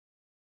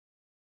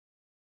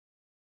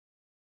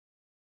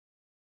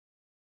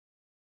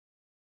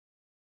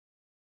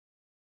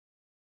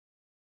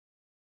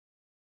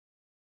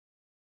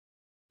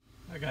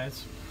Hi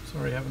guys,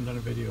 sorry I haven't done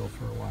a video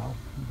for a while,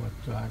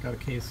 but I got a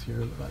case here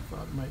that I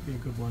thought might be a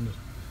good one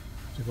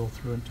to go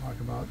through and talk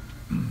about.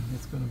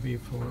 It's going to be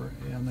for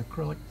an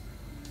acrylic,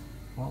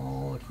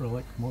 all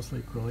acrylic,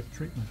 mostly acrylic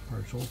treatment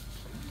partial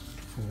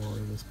for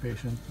this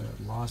patient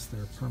that lost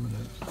their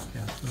permanent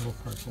cast metal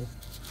partial,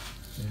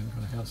 and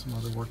going to have some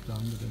other work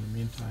done, but in the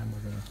meantime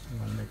we're going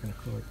to make an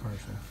acrylic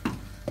partial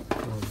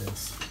for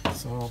this.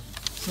 So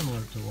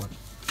similar to what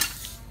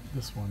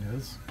this one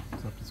is,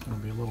 except it's going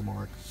to be a little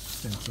more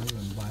extensive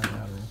and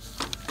bilateral.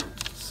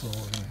 So we're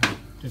going to have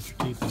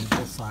denture teeth on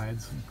both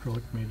sides, and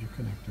acrylic major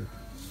connector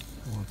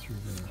going through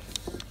there.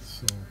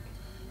 So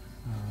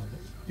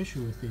the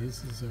issue with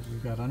these is that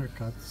we've got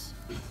undercuts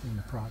in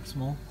the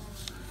proximal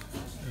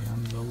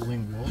and the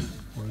lingual,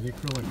 where the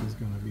acrylic is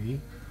going to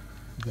be,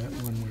 that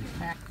when we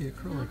pack the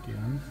acrylic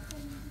in,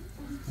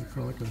 the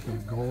acrylic is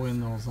going to go in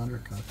those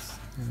undercuts,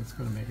 and it's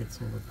going to make it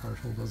so the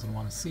partial doesn't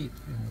want to seat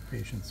in the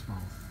patient's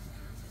mouth.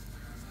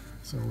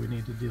 So we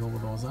need to deal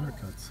with those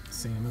undercuts,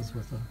 same as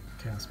with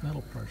a cast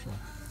metal partial.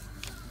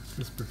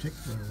 This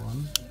particular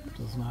one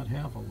does not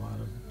have a lot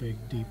of big,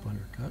 deep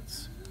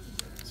undercuts,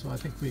 so I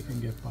think we can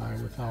get by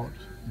without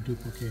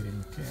duplicating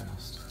the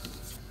cast.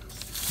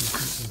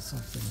 This is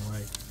something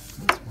like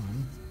this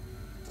one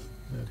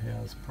that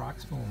has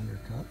proximal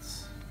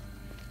undercuts,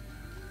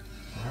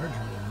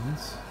 larger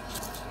ones,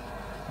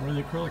 where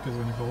the acrylic is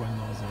going to go in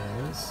those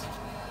areas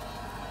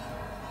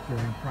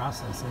during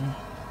processing.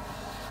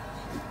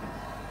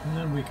 And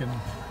then we can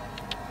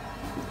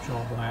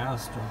jaw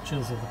blast or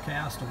chisel the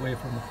cast away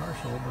from the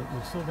partial, but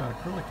we've still got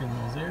acrylic in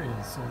those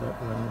areas, so that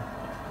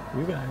when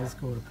you guys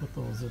go to put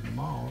those in the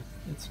mouth,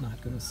 it's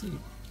not going to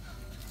seat,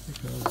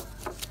 because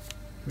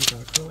we've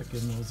got acrylic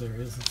in those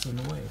areas that's in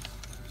the way.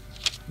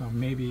 Now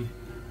maybe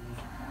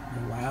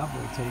the lab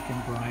will take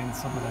and grind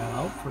some of that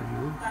out for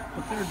you,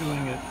 but they're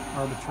doing it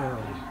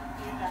arbitrarily.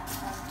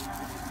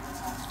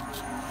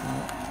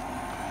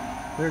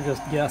 They're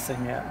just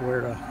guessing at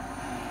where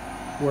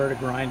to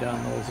grind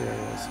on those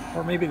areas,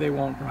 or maybe they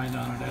won't grind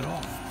on it at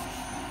all,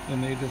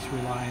 and they just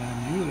rely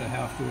on you to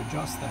have to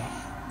adjust that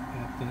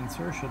at the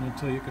insertion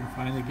until you can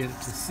finally get it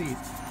to seat.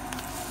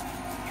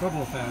 The trouble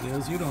with that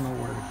is you don't know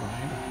where to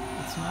grind.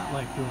 It's not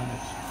like doing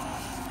it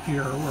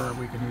here where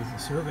we can use a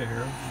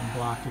surveyor and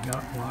block it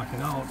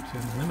out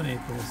and eliminate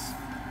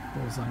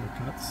those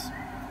undercuts,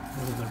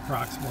 whether they're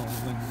proximal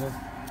or lingual.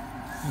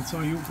 And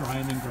so you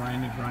grind and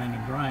grind and grind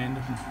and grind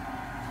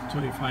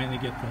until you finally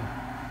get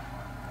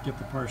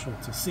the partial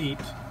to seat,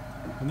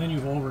 and then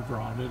you've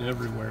overground it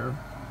everywhere,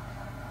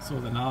 so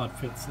that now it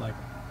fits like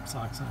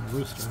socks on a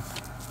rooster.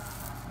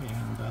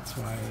 And that's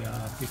why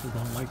people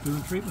don't like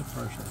doing treatment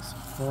partials,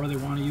 or they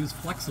want to use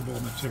flexible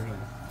material,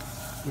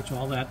 which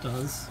all that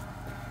does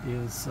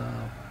is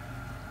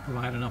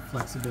provide enough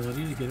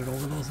flexibility to get it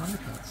over those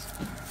undercuts.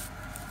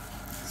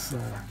 So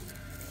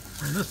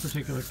in this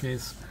particular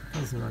case,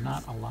 because there are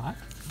not a lot,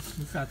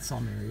 we've got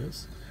some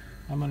areas,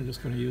 I'm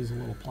just going to use a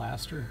little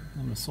plaster.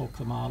 I'm going to soak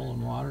the model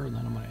in water, and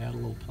then I'm going to add a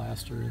little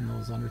plaster in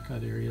those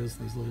undercut areas,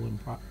 these little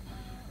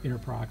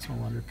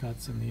interproximal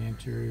undercuts in the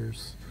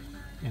anteriors,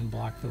 and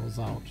block those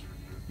out.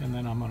 And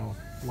then I'm going to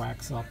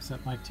wax up,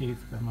 set my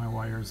teeth and my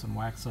wires, and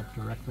wax up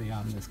directly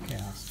on this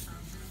cast.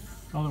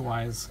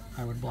 Otherwise,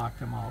 I would block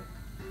them out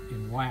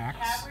in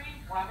wax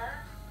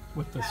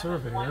with the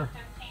surveyor,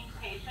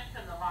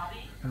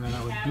 and then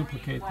I would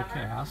duplicate the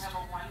cast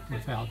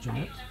with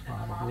alginate,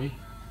 probably.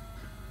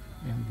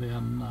 And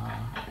then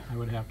I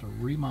would have to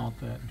remount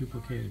that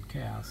duplicated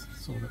cast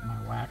so that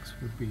my wax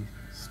would be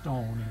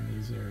stone in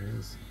these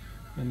areas,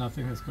 and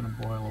nothing is going to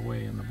boil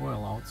away in the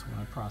boil out, so when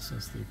I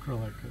process the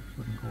acrylic it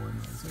wouldn't go in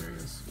those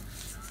areas.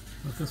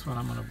 But this one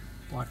I'm going to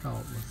block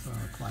out with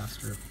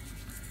plaster,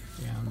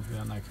 and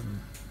then I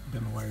can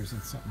bend the wires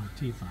and set my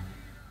teeth on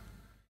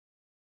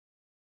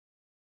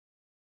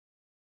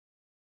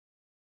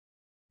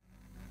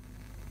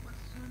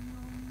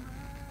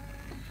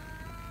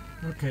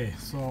it. Okay,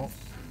 so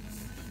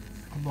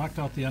I blocked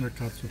out the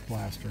undercuts with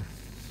plaster.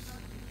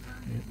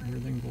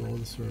 Everything below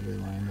the survey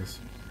line is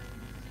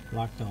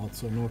blocked out,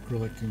 so no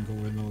acrylic can go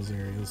in those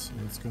areas. So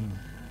it's going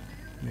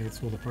to make it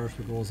so the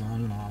partial goes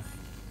on and off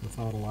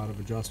without a lot of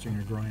adjusting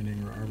or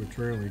grinding or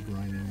arbitrarily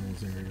grinding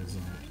those areas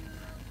out.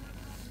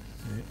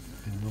 Okay.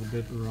 And a little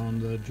bit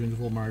around the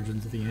gingival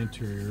margins of the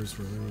anteriors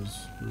where there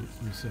was root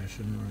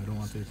recession, where I don't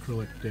want the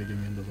acrylic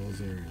digging into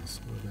those areas.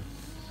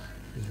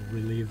 It'll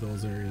relieve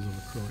those areas of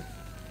acrylic.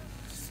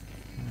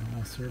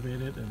 And I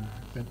surveyed it and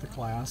bent the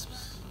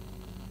clasps.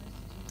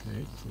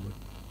 Okay, so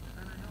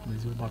the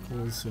laser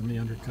buckles in the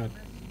undercut,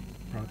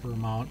 proper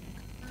amount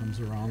comes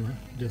around the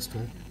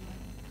distal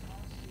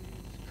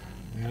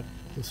at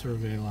the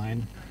survey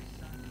line.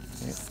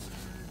 Okay.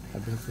 I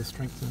bent the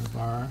strengthener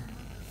bar.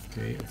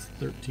 Okay, it's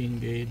 13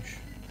 gauge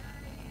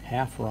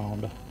half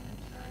round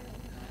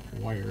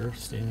wire,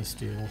 stainless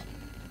steel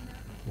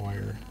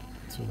wire,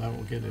 so that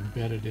will get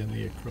embedded in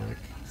the acrylic.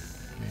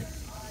 Okay.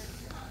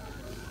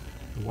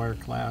 The wire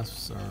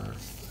clasps are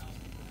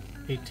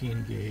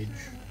 18 gauge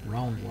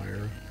round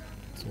wire,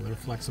 so they're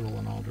flexible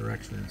in all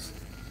directions.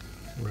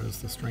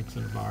 whereas the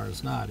strengthener bar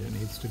is not. It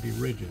needs to be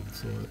rigid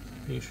so that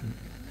the patient,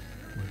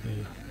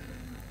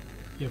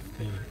 if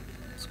they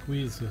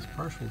squeeze this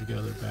partial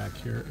together back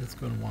here, it's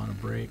going to want to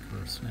break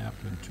or snap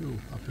in two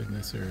up in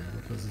this area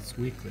because it's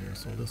weak there.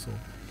 So this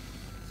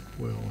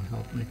will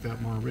help make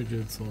that more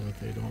rigid so that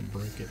they don't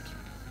break it.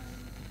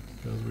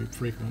 Because we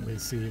frequently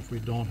see, if we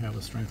don't have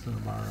a strengthener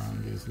bar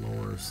on these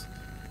lowers,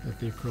 that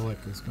the acrylic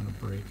is going to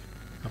break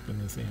up in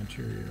this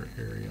anterior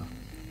area.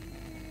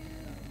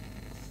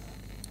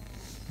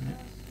 Right.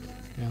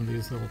 And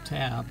these little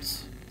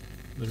tabs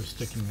that are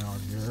sticking out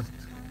here,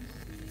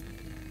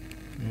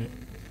 right,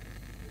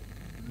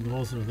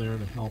 those are there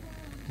to help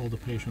hold the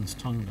patient's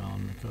tongue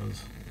down,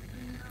 because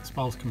the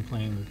spouse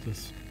complained that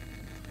this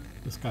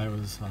guy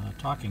was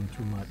talking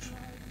too much.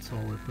 So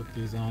we put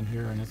these on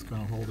here, and it's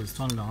going to hold his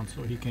tongue down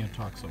so he can't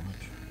talk so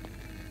much.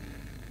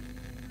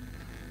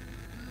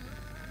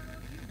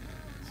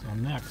 So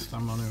next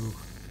I'm going to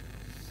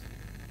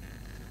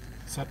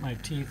set my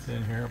teeth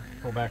in here,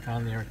 go back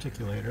on the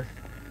articulator,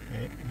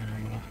 okay, and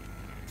I'm going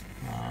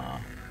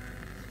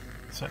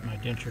to set my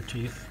denture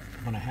teeth.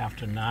 I'm going to have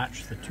to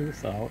notch the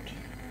tooth out,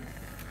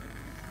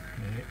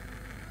 okay,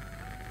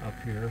 up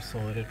here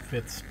so that it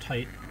fits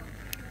tight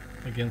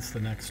against the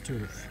next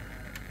tooth.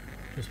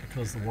 Just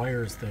because the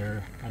wire's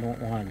there, I don't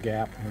want a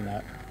gap in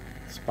that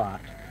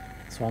spot.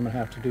 So I'm going to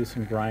have to do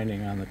some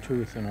grinding on the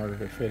tooth in order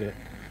to fit it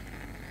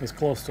as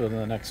close to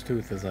the next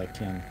tooth as I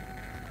can.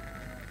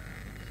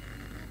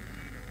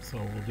 So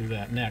we'll do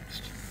that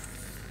next.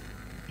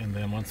 And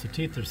then once the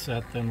teeth are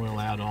set, then we'll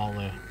add all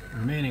the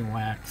remaining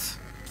wax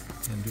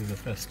and do the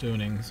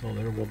festooning. So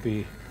there will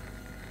be,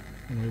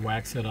 when we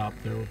wax it up,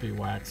 there will be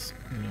wax,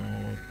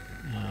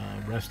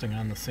 resting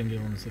on the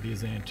cingulums of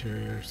these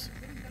anteriors,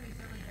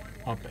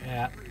 up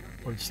at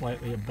or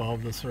slightly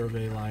above the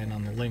survey line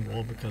on the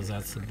lingual, because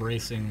that's the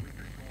bracing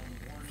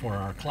for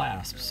our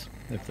clasps.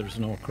 If there's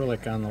no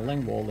acrylic on the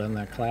lingual, then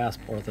that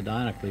clasp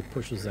orthodontically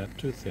pushes that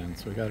tooth in.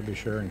 So we've got to be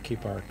sure and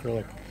keep our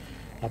acrylic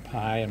up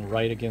high and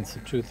right against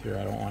the tooth here.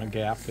 I don't want a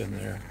gap in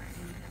there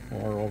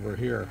or over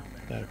here.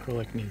 That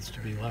acrylic needs to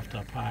be left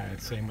up high.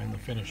 Same in the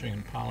finishing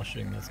and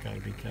polishing, that's got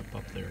to be kept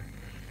up there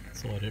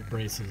so that it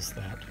braces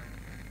that.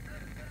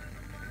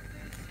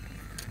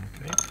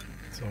 Okay,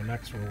 so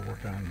next we'll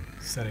work on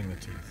setting the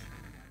teeth.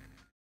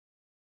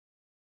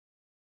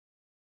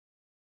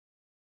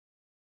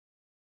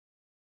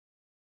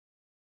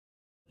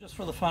 Just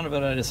for the fun of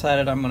it, I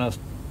decided I'm going to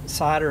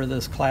solder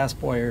this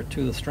clasp wire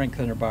to the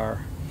strengthener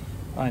bar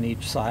on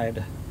each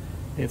side.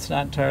 It's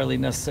not entirely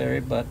necessary,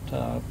 but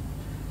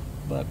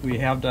we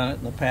have done it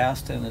in the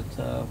past, and it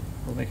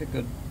will make a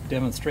good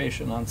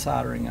demonstration on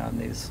soldering on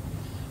these.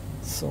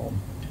 So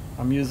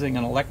I'm using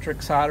an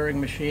electric soldering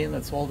machine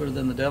that's older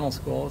than the dental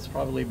school. It's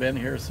probably been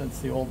here since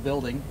the old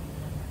building,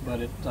 but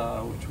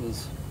which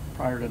was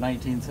prior to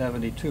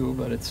 1972,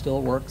 but it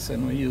still works,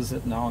 and we use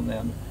it now and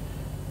then.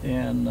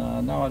 And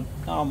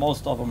now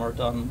most of them are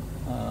done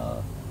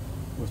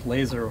with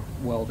laser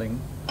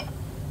welding.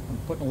 I'm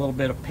putting a little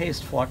bit of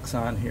paste flux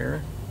on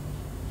here.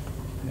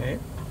 Okay,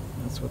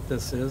 that's what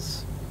this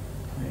is.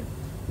 Okay.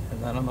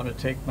 And then I'm going to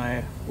take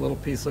my little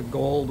piece of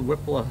gold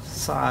Whipple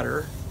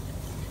solder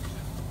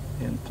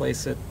and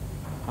place it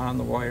on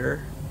the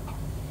wire.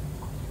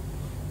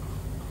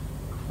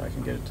 If I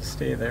can get it to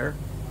stay there,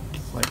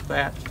 like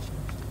that.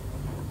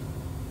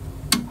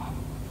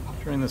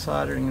 Turn the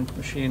soldering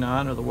machine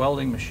on, or the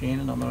welding machine,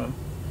 and I'm going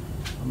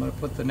to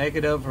put the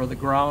negative or the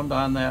ground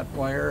on that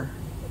wire,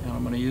 and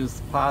I'm going to use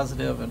the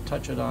positive and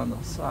touch it on the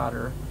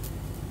solder,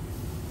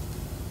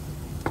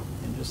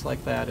 and just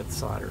like that, it's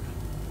soldered.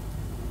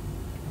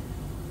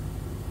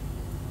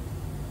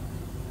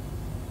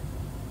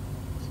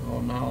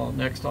 So now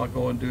next I'll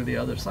go and do the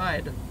other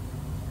side,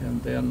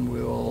 and then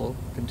we'll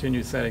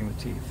continue setting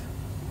the teeth.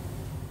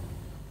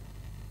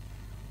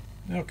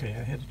 Okay,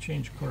 I had to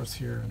change course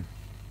here and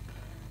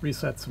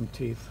reset some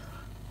teeth.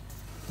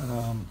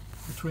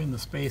 Between the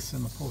space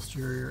in the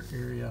posterior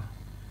area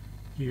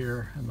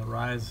here and the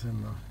rise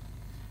in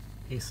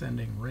the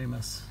ascending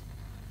ramus,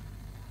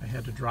 I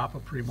had to drop a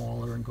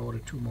premolar and go to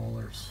 2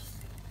 molars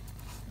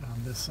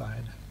on this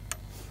side.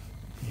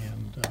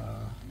 And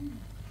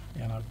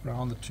I've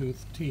ground the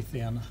teeth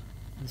in.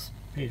 This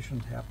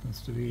patient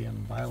happens to be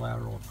in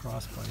bilateral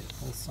crossbite,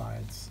 both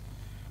sides.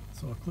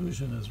 So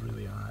occlusion is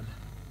really odd.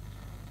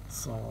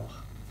 So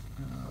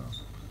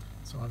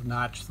I've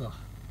notched the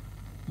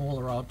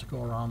molar out to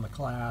go around the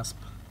clasp,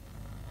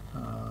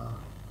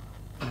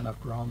 and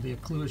I've ground the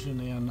occlusion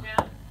in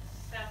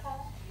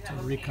to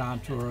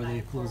recontour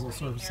the occlusal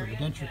surface of the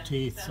denture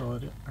teeth so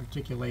it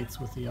articulates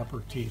with the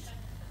upper teeth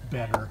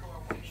better.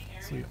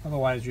 So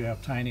otherwise you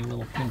have tiny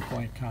little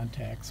pinpoint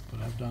contacts,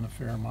 but I've done a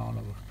fair amount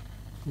of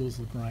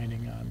occlusal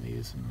grinding on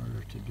these in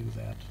order to do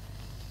that.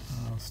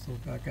 Still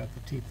got the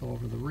teeth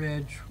over the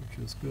ridge,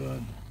 which is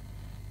good.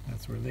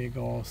 That's where they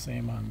go.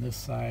 Same on this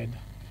side.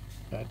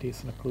 Got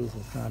decent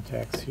occlusal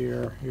contacts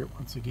here. Here,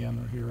 once again,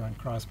 they're here on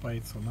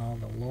crossbite, so now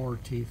the lower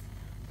teeth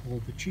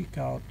hold the cheek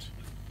out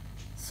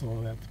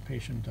so that the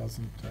patient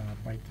doesn't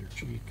bite their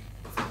cheek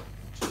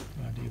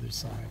on either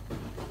side.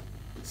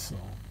 So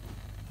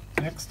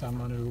next I'm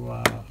going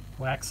to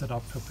wax it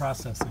up for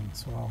processing.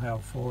 So I'll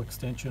have full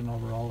extension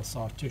over all the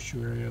soft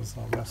tissue areas.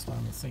 I'll rest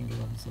on the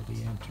cingulums of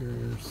the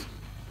anteriors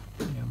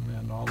and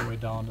then all the way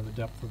down to the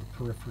depth of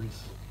the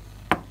peripheries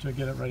to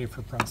get it ready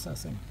for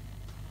processing.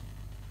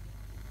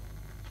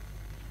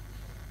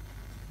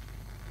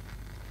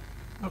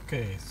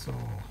 Okay, so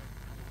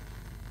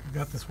I've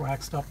got this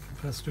waxed up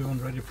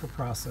festoon ready for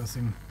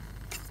processing.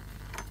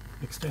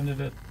 Extended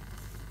it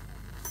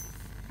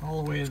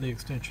all the way to the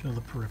extension of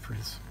the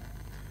peripheries.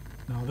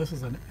 Now this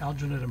is an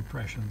alginate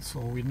impression, so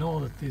we know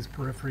that these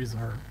peripheries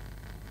are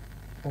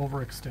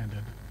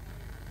overextended.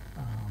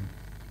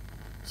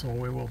 So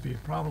we will be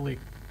probably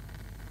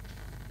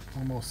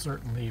almost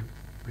certainly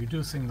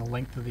reducing the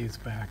length of these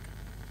back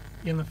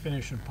in the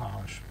finish and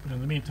polish. But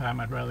in the meantime,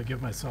 I'd rather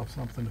give myself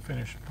something to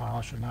finish and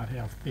polish and not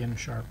have thin,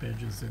 sharp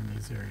edges in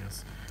these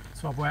areas.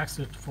 So I've waxed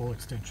it to full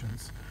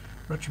extensions.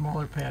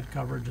 Retromolar pad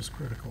coverage is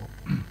critical.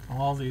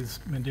 All these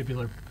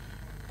mandibular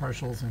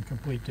partials and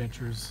complete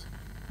dentures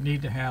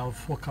need to have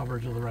full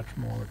coverage of the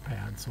retromolar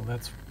pad, so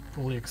that's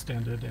fully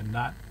extended and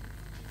not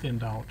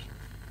thinned out,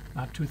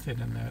 not too thin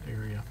in that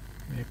area.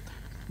 Okay.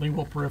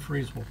 Lingual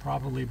peripheries will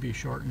probably be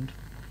shortened,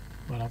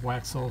 but I've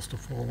waxed those to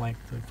full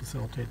length to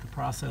facilitate the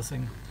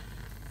processing.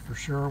 For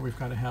sure, we've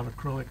got to have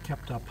acrylic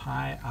kept up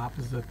high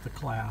opposite the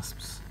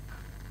clasps.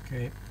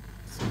 Okay,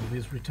 so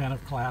these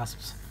retentive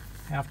clasps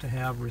have to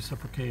have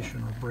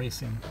reciprocation or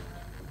bracing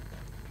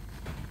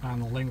on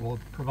the lingual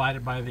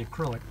provided by the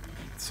acrylic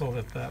so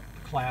that that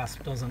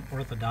clasp doesn't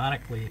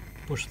orthodontically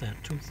push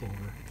that tooth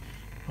over.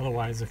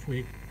 Otherwise, if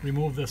we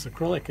remove this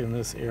acrylic in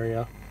this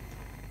area,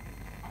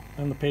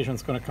 then the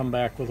patient's going to come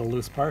back with a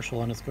loose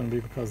partial, and it's going to be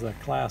because that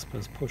clasp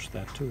has pushed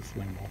that tooth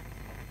lingual.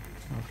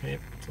 Okay,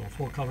 so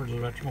full coverage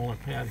of the retromolar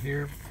pad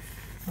here.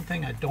 One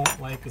thing I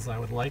don't like is I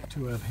would like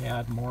to have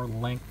had more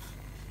length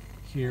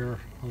here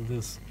of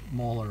this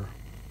molar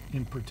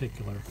in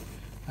particular.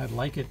 I'd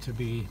like it to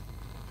be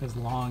as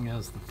long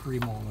as the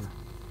premolar,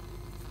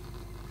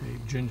 okay,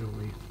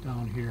 gingerly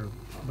down here.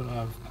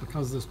 But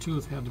because this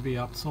tooth had to be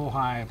up so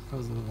high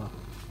because of the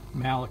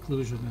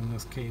malocclusion in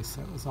this case,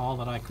 that was all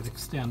that I could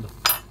extend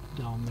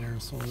down there.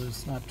 So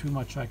there's not too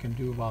much I can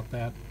do about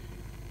that.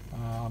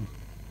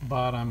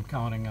 But I'm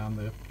counting on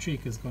the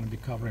cheek is going to be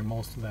covering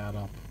most of that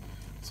up.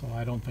 So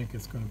I don't think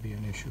it's going to be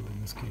an issue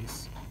in this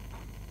case.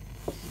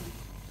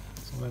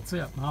 So that's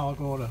it. Now I'll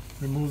go to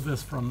remove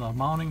this from the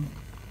mounting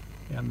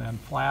and then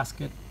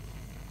flask it.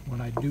 When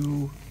I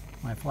do,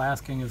 my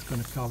flasking is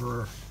going to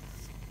cover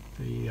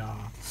the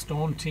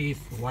stone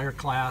teeth, the wire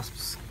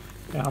clasps,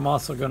 and I'm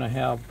also going to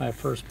have my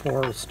first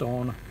pour of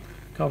stone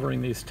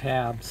covering these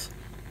tabs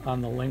on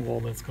the lingual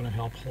that's going to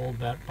help hold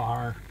that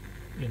bar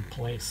in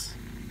place,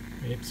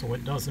 okay, so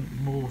it doesn't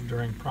move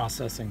during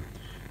processing.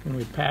 When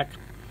we pack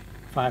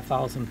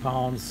 5,000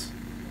 pounds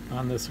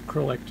on this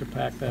acrylic to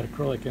pack that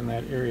acrylic in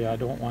that area, I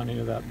don't want any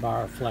of that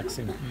bar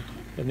flexing,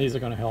 and these are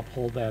going to help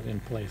hold that in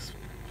place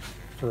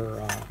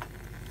for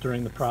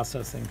during the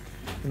processing.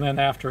 And then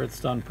after it's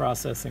done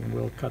processing,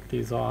 we'll cut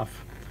these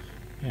off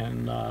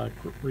and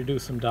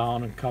reduce them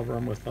down and cover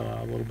them with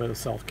a little bit of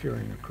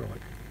self-curing acrylic.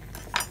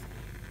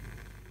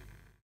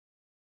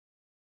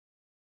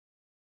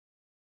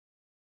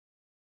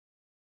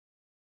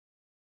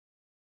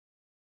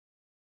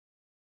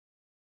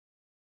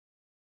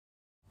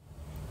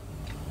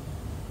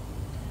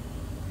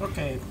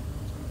 Okay,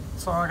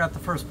 so I got the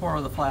first pour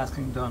of the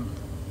flasking done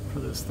for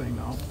this thing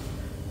now.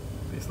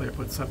 Basically I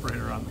put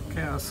separator on the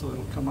cast so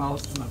it'll come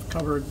out, and I've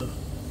covered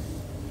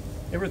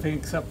everything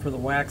except for the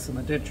wax and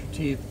the denture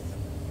teeth,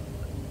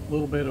 a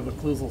little bit of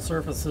occlusal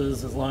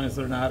surfaces as long as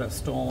they're not a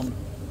stone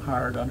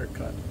hard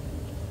undercut.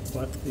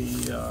 But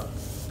the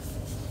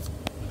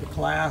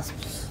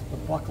clasps, the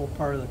buccal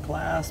part of the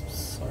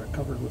clasps are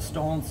covered with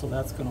stone, so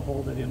that's going to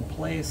hold it in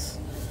place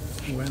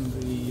when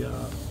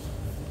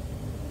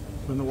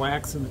the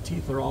wax and the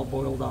teeth are all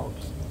boiled out.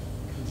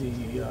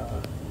 The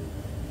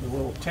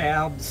little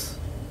tabs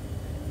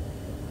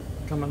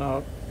coming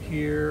out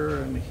here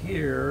and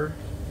here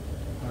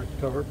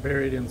are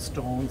buried in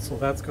stone, so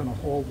that's going to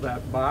hold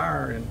that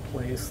bar in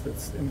place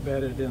that's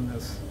embedded in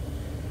this,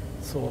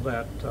 so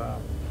that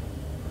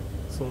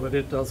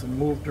it doesn't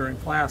move during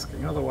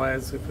flasking.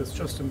 Otherwise, if it's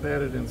just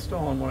embedded in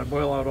stone, when I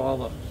boil out all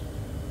the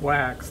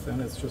wax, then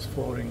it's just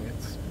floating.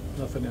 It's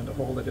nothing in to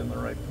hold it in the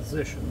right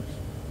position.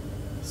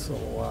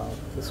 So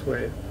this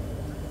way,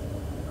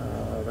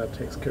 that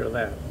takes care of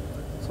that.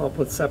 So I'll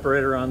put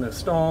separator on this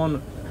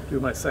stone, do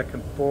my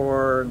second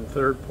pour and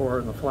third pour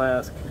in the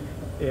flask,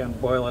 and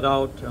boil it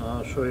out, and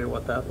I'll show you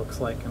what that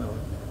looks like in a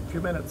few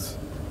minutes.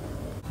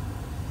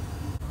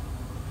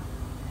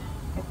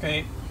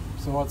 Okay,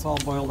 so it's all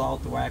boiled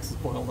out, the wax is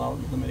boiled out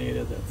and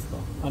eliminated. That's the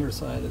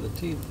underside of the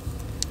teeth,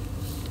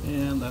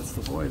 and that's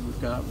the void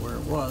we've got where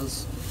it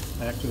was,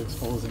 back to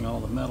exposing all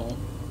the metal.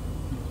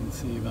 You can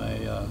see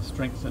my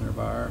strength center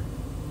bar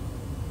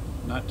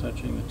not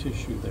touching the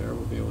tissue there.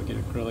 We'll be able to get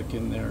acrylic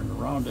in there and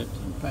around it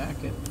and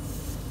pack it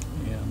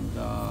and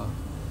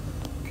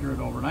cure it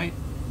overnight,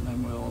 and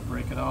then we'll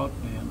break it out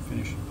and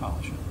finish and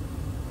polish it.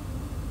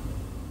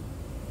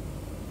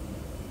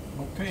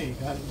 Okay,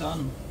 got it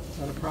done,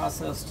 got it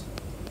processed.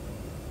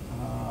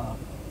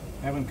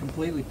 Haven't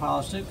completely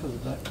polished it because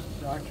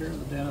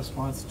the dentist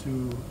wants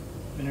to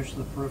finish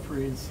the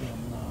peripheries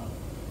and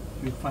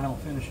do final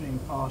finishing,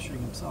 polishing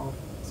himself.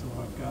 So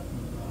I've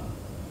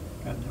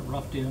gotten it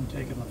roughed in,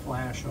 taken the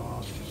flash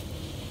off,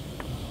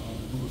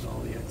 removed all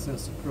the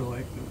excess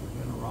acrylic that would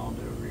have been around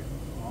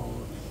all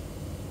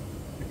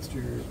of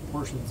exterior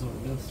portions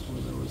of this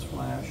where there was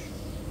flash.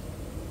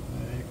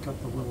 I cut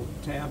the little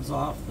tabs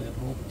off that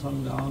hold the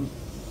tongue down.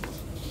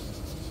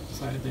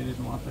 Decided they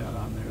didn't want that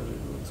on there.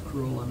 It was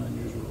cruel and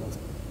unusual.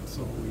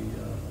 So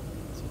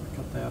I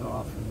cut that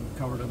off and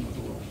covered them with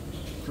a little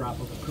drop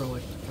of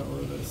acrylic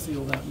to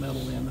seal that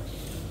metal in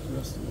the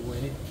rest of the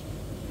way.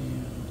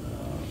 And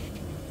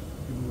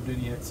removed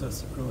any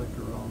excess acrylic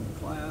around the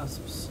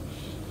clasps.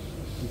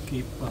 We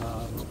keep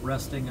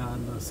resting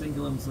on the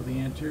cingulums of the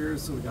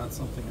anteriors, so we got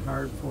something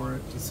hard for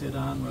it to sit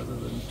on rather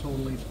than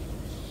totally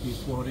be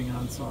floating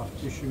on soft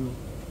tissue.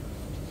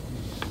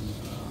 And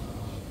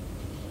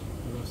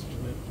the rest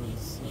of it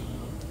was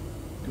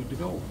good to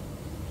go.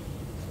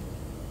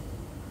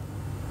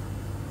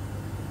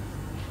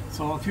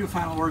 So a few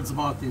final words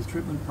about these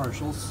treatment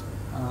partials.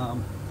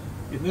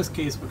 In this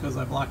case, because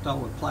I blocked out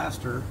with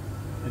plaster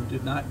and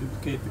did not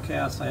duplicate the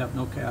cast, I have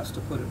no cast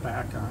to put it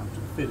back on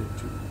to fit it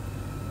to.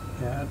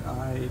 Had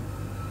I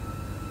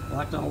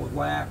blocked out with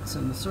wax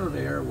and the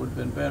surveyor, it would have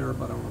been better,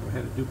 but I would have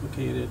had to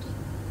duplicate it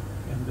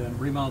and then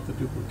remount the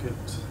duplicate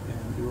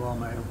and do all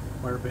my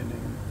wire bending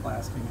and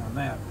plasting on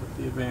that. But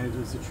the advantage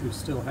is that you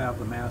still have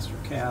the master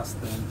cast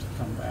then to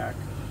come back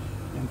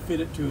and fit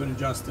it to and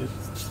adjust it,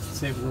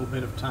 save a little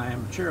bit of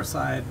time. Chair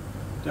side,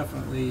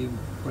 definitely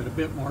quite a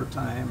bit more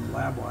time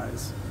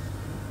lab-wise,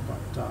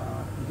 but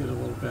you get a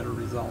little better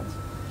result.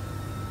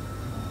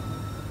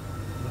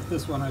 But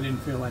this one I didn't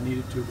feel I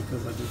needed to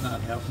because I did not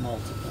have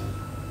multiple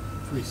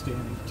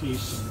freestanding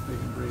teeth and big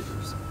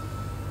engravers.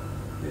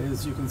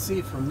 As you can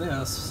see from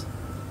this,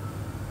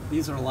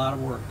 these are a lot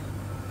of work.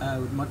 I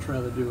would much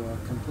rather do a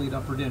complete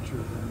upper denture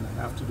than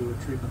have to do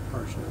a treatment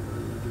partial where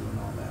you're doing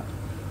all that.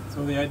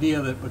 So the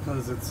idea that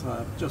because it's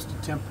just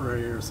a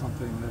temporary or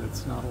something that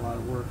it's not a lot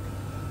of work,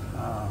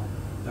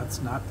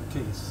 that's not the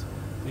case.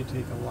 They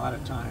take a lot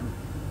of time,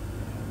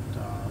 and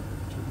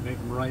to make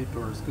them right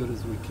or as good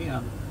as we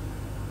can,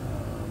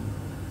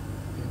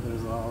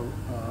 there's a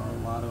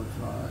lot of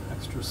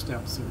extra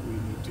steps that we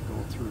need to go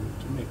through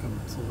to make them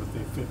so that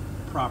they fit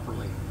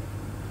properly.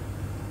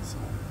 So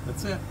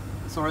that's it.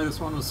 Sorry this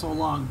one was so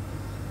long.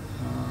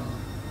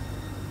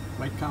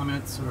 Write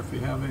comments, or if you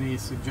have any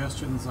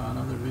suggestions on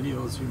other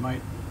videos you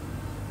might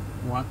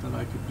want that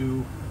I could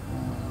do,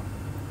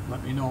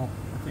 let me know.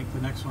 I think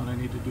the next one I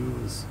need to do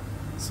is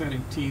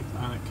setting teeth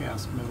on a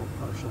cast metal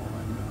partial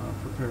and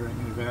preparing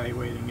and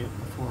evaluating it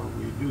before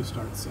we do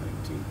start setting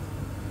teeth.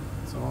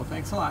 So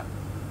thanks a lot.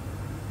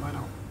 Bye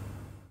now.